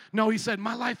amazing? No, he said,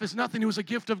 my life is nothing. It was a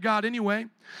gift of God anyway.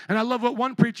 And I love what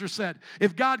one preacher said.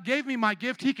 If God gave me my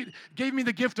gift, gave me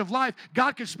the gift of life,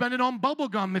 God could spend it on bubble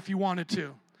gum if he wanted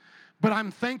to. But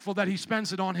I'm thankful that he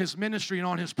spends it on his ministry and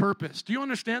on his purpose. Do you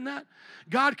understand that?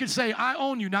 God could say, I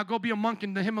own you. Now go be a monk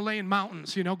in the Himalayan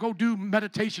mountains. Go do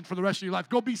meditation for the rest of your life.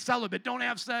 Go be celibate. Don't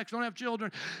have sex. Don't have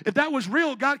children. If that was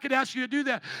real, God could ask you to do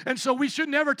that. And so we should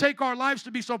never take our lives to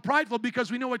be so prideful,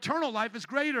 because we know eternal life is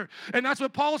greater. And that's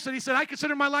what Paul said. He said, I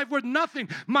consider my life worth nothing.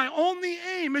 My only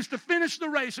aim is to finish the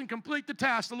race and complete the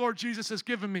task the Lord Jesus has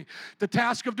given me. The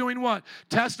task of doing what?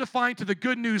 Testifying to the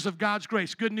good news of God's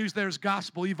grace. Good news there is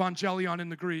gospel, evangelion in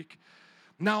the Greek.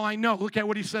 Now I know, look at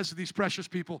what he says to these precious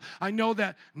people. I know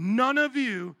that none of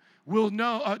you will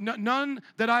know, none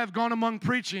that I have gone among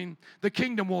preaching the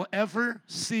kingdom will ever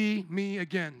see me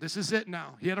again. This is it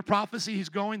now. He had a prophecy. He's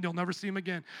going. They'll never see him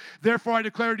again. Therefore, I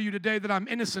declare to you today that I'm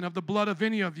innocent of the blood of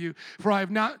any of you, for I have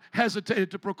not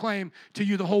hesitated to proclaim to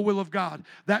you the whole will of God.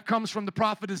 That comes from the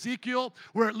prophet Ezekiel,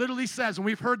 where it literally says, and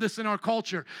we've heard this in our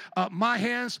culture, my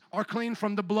hands are clean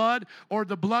from the blood, or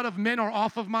the blood of men are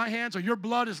off of my hands, or your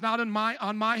blood is not on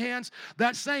my hands.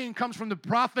 That saying comes from the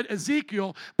prophet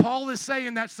Ezekiel. Paul is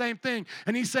saying that same thing.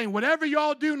 And he's saying, whatever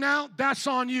y'all do now, that's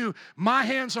on you. My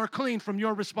hands are clean from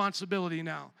your responsibility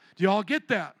now. Do y'all get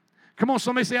that? Come on,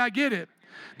 somebody say, I get it.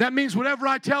 That means whatever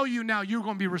I tell you now, you're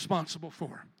going to be responsible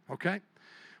for. Okay?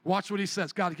 Watch what he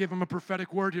says. God gave him a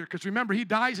prophetic word here. Because remember, he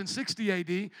dies in 60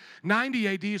 AD. 90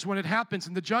 AD is when it happens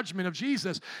in the judgment of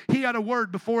Jesus. He had a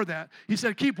word before that. He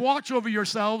said, keep watch over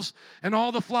yourselves and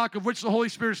all the flock of which the Holy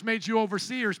Spirit has made you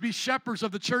overseers. Be shepherds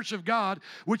of the church of God,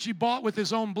 which he bought with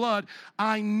his own blood.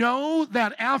 I know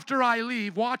that after I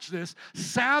leave, watch this,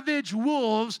 savage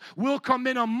wolves will come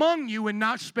in among you and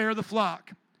not spare the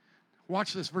flock.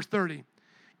 Watch this, verse 30.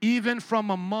 Even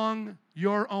from among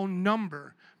your own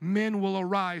number, men will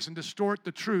arise and distort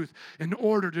the truth in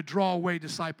order to draw away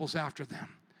disciples after them.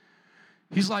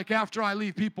 He's like, after I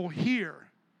leave, people here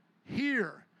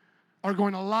are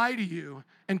going to lie to you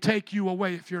and take you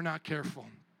away if you're not careful.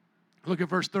 Look at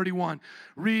verse 31.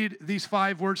 Read these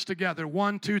 5 words together.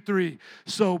 1, 2, 3.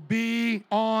 So be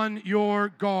on your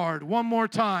guard. One more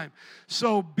time.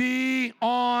 So be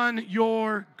on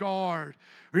your guard.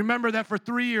 Remember that for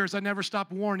 3 years, I never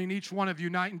stopped warning each one of you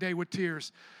night and day with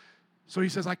tears. So he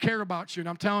says, I care about you, and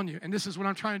I'm telling you, and this is what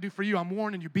I'm trying to do for you. I'm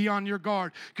warning you, be on your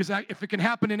guard, because if it can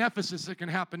happen in Ephesus, it can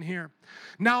happen here.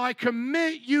 Now I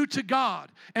commit you to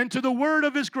God and to the word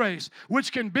of his grace,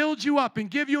 which can build you up and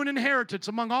give you an inheritance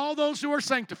among all those who are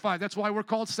sanctified. That's why we're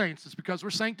called saints. It's because we're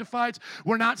sanctified.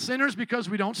 We're not sinners because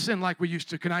we don't sin like we used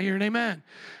to. Can I hear an amen?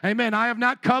 Amen. I have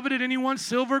not coveted anyone's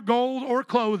silver, gold, or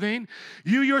clothing.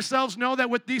 You yourselves know that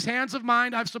with these hands of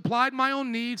mine, I've supplied my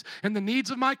own needs and the needs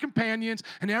of my companions,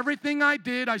 and everything I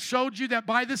did, I showed you that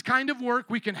by this kind of work,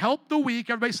 we can help the weak.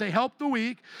 Everybody say, help the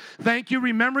weak. Thank you.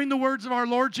 Remembering the words of our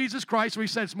Lord Jesus Christ, where he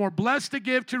said, it's more blessed to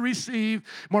give to receive,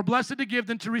 more blessed to give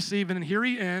than to receive. And then here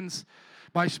he ends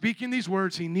by speaking these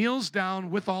words. He kneels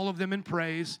down with all of them in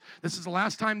praise. This is the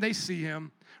last time they see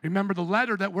him. Remember, the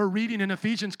letter that we're reading in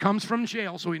Ephesians comes from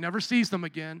jail, so he never sees them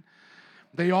again.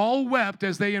 They all wept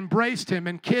as they embraced him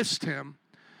and kissed him.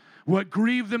 What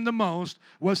grieved them the most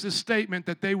was his statement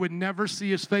that they would never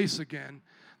see his face again.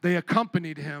 They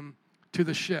accompanied him to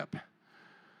the ship.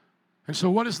 And so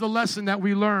what is the lesson that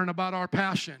we learn about our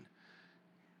passion?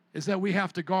 Is that we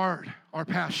have to guard our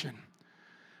passion.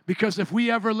 Because if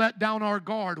we ever let down our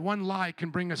guard, one lie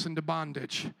can bring us into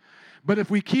bondage. But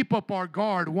if we keep up our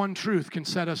guard, one truth can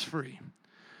set us free.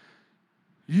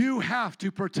 You have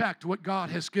to protect what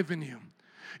God has given you.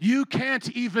 You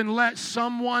can't even let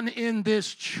someone in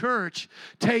this church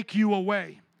take you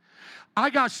away. I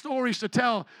got stories to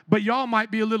tell, but y'all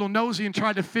might be a little nosy and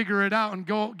try to figure it out and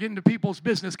go get into people's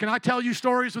business. Can I tell you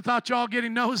stories without y'all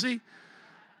getting nosy?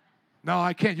 No,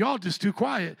 I can't. Y'all just too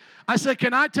quiet. I said,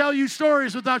 can I tell you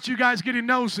stories without you guys getting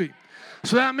nosy?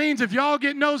 So that means if y'all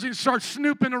get nosy and start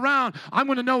snooping around, I'm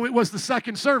going to know it was the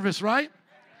second service, right?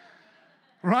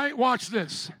 Right? Watch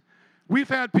this. We've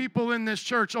had people in this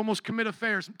church almost commit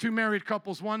affairs, 2 married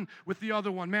couples, one with the other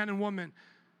one, man and woman.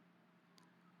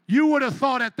 You would have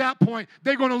thought at that point,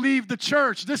 they're going to leave the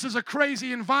church. This is a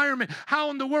crazy environment. How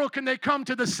in the world can they come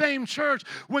to the same church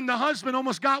when the husband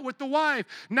almost got with the wife?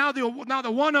 Now the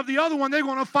one of the other one, they're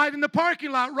going to fight in the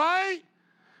parking lot, right?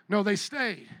 No, they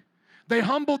stayed. They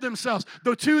humbled themselves.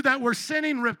 The 2 that were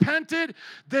sinning repented.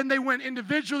 Then they went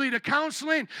individually to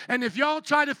counseling. And if y'all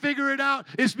try to figure it out,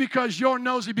 it's because you're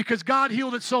nosy. Because God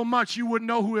healed it so much, you wouldn't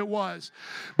know who it was.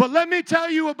 But let me tell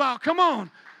you about, come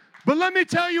on. But let me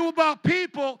tell you about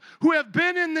people who have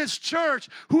been in this church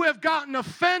who have gotten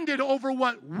offended over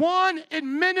what one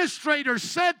administrator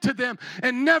said to them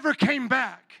and never came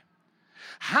back.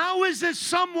 How is it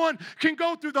someone can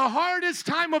go through the hardest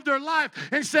time of their life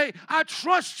and say, I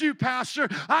trust you, pastor.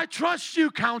 I trust you,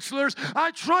 counselors.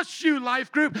 I trust you,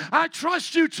 life group. I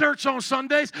trust you, church on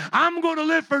Sundays. I'm going to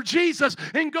live for Jesus,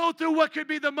 and go through what could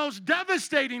be the most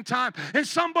devastating time, and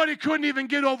somebody couldn't even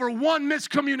get over one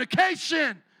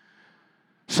miscommunication.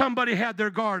 Somebody had their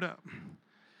guard up.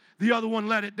 The other one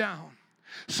let it down.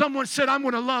 Someone said, I'm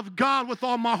going to love God with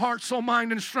all my heart, soul,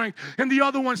 mind, and strength. And the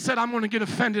other one said, I'm going to get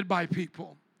offended by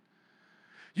people.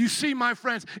 You see, my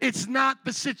friends, it's not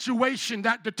the situation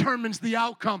that determines the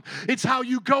outcome. It's how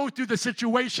you go through the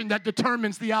situation that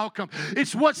determines the outcome.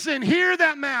 It's what's in here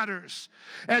that matters.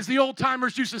 As the old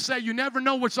timers used to say, you never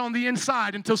know what's on the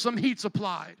inside until some heat's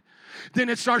applied. Then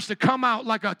it starts to come out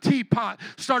like a teapot,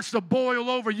 starts to boil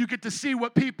over. You get to see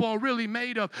what people are really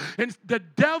made of. And the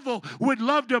devil would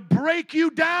love to break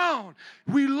you down.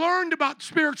 We learned about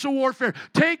spiritual warfare.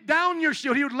 Take down your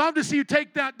shield. He would love to see you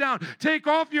take that down. Take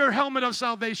off your helmet of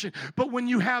salvation. But when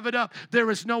you have it up, there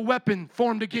is no weapon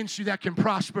formed against you that can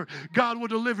prosper. God will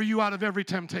deliver you out of every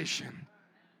temptation.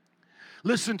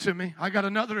 Listen to me. I got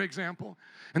another example.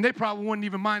 And they probably wouldn't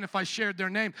even mind if I shared their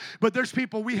name. But there's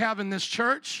people we have in this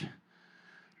church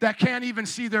that can't even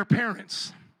see their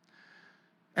parents.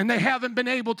 And they haven't been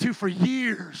able to for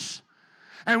years.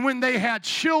 And when they had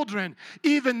children,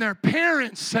 even their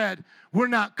parents said, we're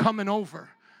not coming over.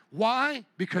 Why?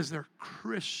 Because they're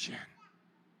Christian.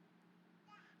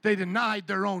 They denied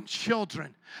their own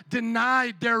children,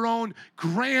 denied their own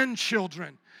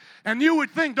grandchildren. And you would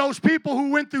think those people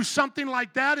who went through something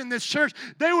like that in this church,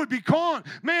 they would be gone.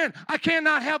 Man, I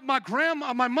cannot have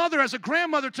my mother as a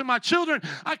grandmother to my children.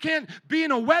 I can't be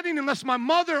in a wedding unless my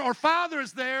mother or father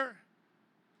is there.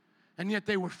 And yet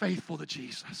they were faithful to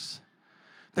Jesus.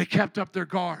 They kept up their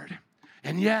guard.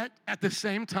 And yet, at the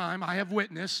same time, I have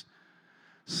witnessed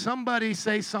somebody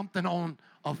say something on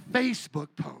a Facebook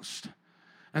post,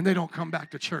 and they don't come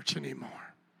back to church anymore.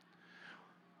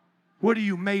 What are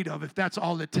you made of if that's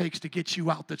all it takes to get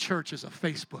you out the church is a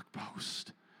Facebook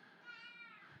post?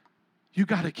 You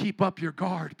got to keep up your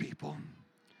guard, people.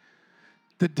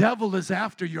 The devil is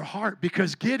after your heart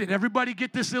because get it. Everybody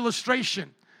get this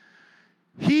illustration.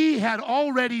 He had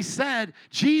already said,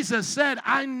 Jesus said,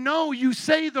 I know you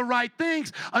say the right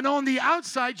things, and on the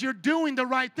outside, you're doing the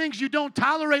right things. You don't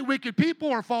tolerate wicked people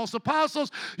or false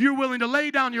apostles. You're willing to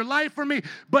lay down your life for me,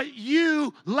 but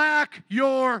you lack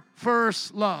your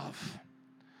first love.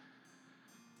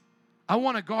 I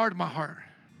want to guard my heart.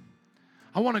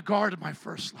 I want to guard my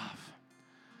first love.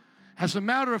 As a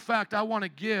matter of fact, I want to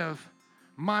give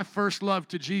my first love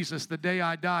to Jesus the day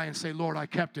I die and say, Lord, I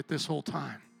kept it this whole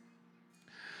time.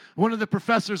 One of the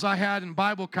professors I had in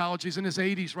Bible college, he's in his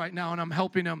 80s right now, and I'm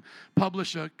helping him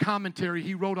publish a commentary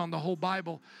he wrote on the whole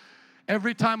Bible.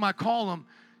 Every time I call him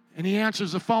and he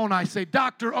answers the phone, I say,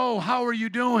 Dr. O, how are you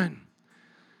doing?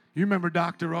 You remember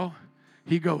Dr. O?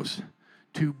 He goes,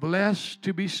 too blessed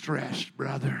to be stressed,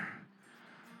 brother.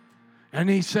 And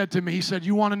he said to me, he said,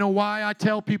 you want to know why I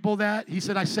tell people that? He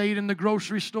said, I say it in the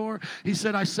grocery store. He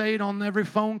said, I say it on every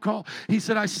phone call. He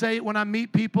said, I say it when I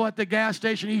meet people at the gas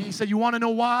station. He said, you want to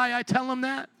know why I tell them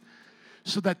that?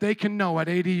 So that they can know at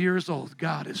 80 years old,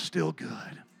 God is still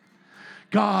good.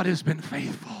 God has been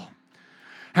faithful.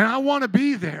 And I want to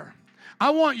be there.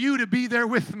 I want you to be there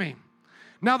with me.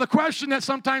 Now, the question that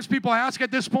sometimes people ask at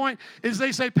this point is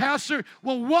they say, Pastor,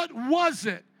 well, what was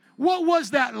it? What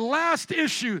was that last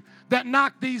issue that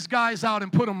knocked these guys out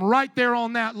and put them right there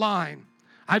on that line?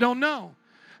 I don't know.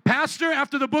 Pastor,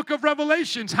 after the book of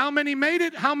Revelations, how many made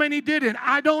it? How many didn't?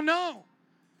 I don't know.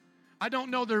 I don't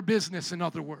know their business, in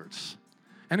other words.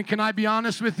 And can I be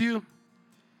honest with you?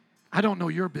 I don't know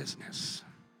your business.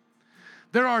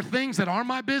 There are things that are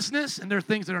my business, and there are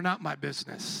things that are not my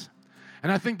business.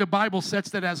 And I think the Bible sets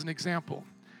that as an example.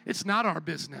 It's not our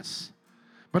business.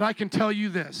 But I can tell you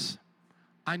this.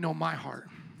 I know my heart,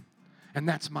 and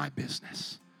that's my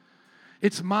business.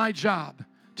 It's my job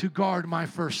to guard my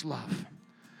first love,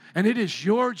 and it is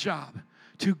your job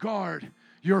to guard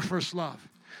your first love.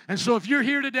 And so if you're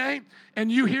here today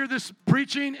and you hear this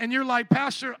preaching and you're like,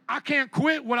 Pastor, I can't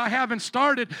quit what I haven't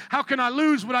started. How can I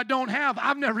lose what I don't have?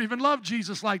 I've never even loved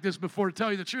Jesus like this before, to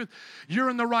tell you the truth.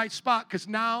 You're in the right spot because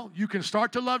now you can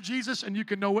start to love Jesus and you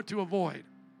can know what to avoid.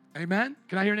 Amen?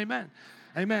 Can I hear an amen?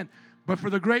 Amen. But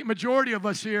for the great majority of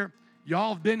us here,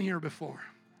 y'all have been here before.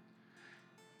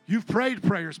 You've prayed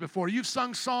prayers before. You've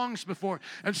sung songs before.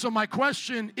 And so my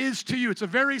question is to you. It's a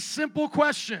very simple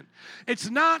question. It's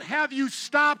not, have you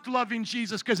stopped loving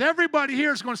Jesus? Because everybody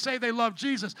here is going to say they love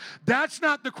Jesus. That's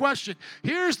not the question.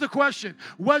 Here's the question.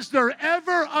 Was there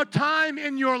ever a time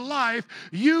in your life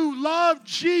you loved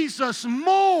Jesus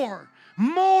more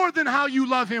than how you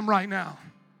love him right now?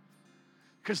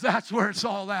 Because that's where it's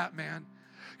all at, man.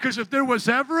 Because if there was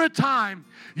ever a time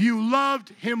you loved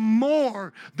him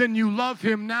more than you love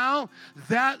him now,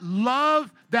 that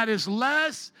love that is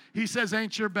less, he says,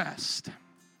 ain't your best.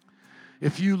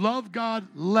 If you love God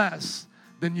less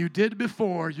than you did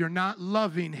before, you're not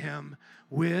loving him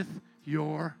with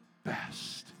your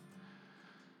best.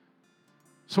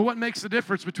 So what makes the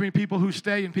difference between people who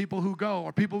stay and people who go,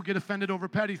 or people who get offended over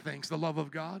petty things? The love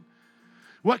of God.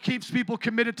 What keeps people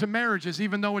committed to marriages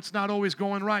even though it's not always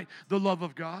going right? The love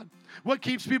of God. What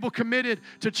keeps people committed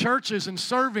to churches and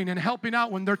serving and helping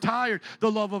out when they're tired?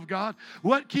 The love of God.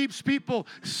 What keeps people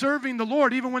serving the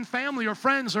Lord even when family or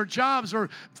friends or jobs or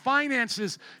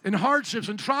finances and hardships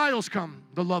and trials come?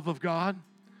 The love of God.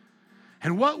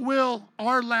 And what will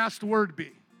our last word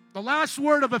be? The last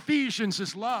word of Ephesians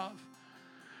is love.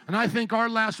 And I think our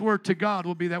last word to God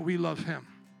will be that we love Him.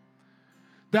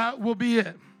 That will be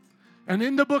it. And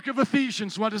in the book of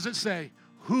Ephesians, what does it say?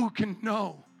 Who can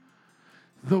know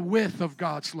the width of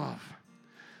God's love,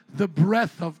 the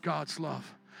breadth of God's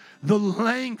love, the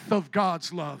length of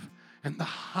God's love, and the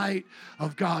height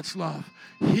of God's love?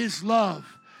 His love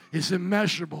is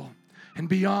immeasurable and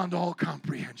beyond all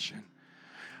comprehension.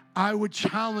 I would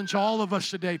challenge all of us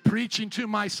today, preaching to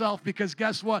myself, because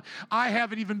guess what? I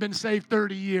haven't even been saved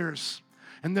 30 years.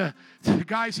 And the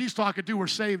guys he's talking to were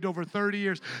saved over 30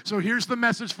 years. So here's the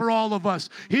message for all of us.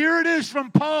 Here it is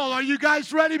from Paul. Are you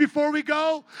guys ready before we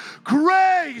go?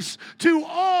 Grace to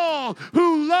all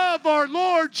who love our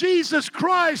Lord Jesus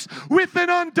Christ with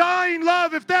an undying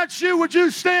love. If that's you, would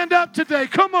you stand up today?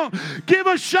 Come on. Give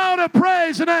a shout of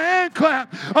praise and a hand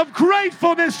clap of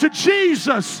gratefulness to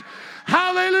Jesus.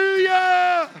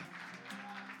 Hallelujah.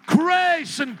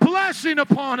 Grace and blessing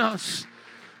upon us.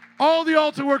 All the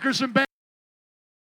altar workers and